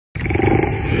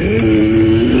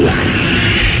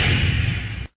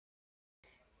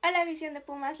emisión de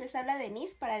Pumas les habla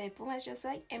Denise para de Pumas Yo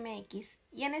Soy MX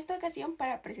y en esta ocasión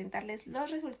para presentarles los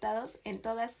resultados en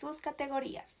todas sus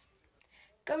categorías.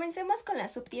 Comencemos con la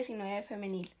sub-19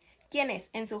 femenil, quienes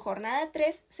en su jornada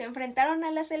 3 se enfrentaron a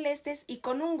las celestes y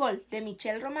con un gol de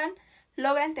Michelle Román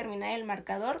logran terminar el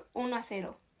marcador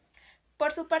 1-0.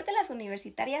 Por su parte, las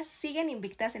universitarias siguen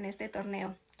invictas en este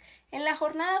torneo. En la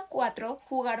jornada 4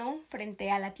 jugaron frente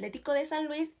al Atlético de San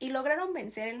Luis y lograron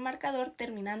vencer el marcador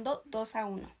terminando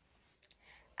 2-1.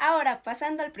 Ahora,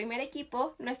 pasando al primer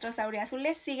equipo, nuestros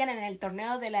auriazules siguen en el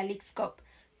torneo de la Leagues Cup,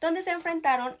 donde se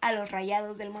enfrentaron a los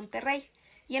Rayados del Monterrey.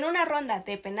 Y en una ronda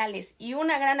de penales y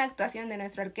una gran actuación de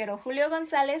nuestro arquero Julio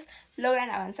González,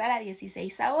 logran avanzar a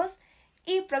 16avos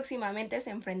y próximamente se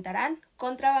enfrentarán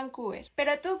contra Vancouver.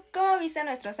 Pero tú, ¿cómo viste a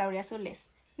nuestros auriazules?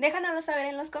 Déjanoslo saber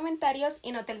en los comentarios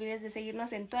y no te olvides de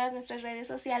seguirnos en todas nuestras redes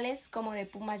sociales como de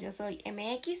Pumas Yo Soy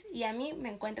MX y a mí me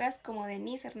encuentras como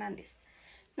Denise Hernández.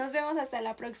 Nos vemos hasta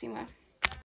la próxima.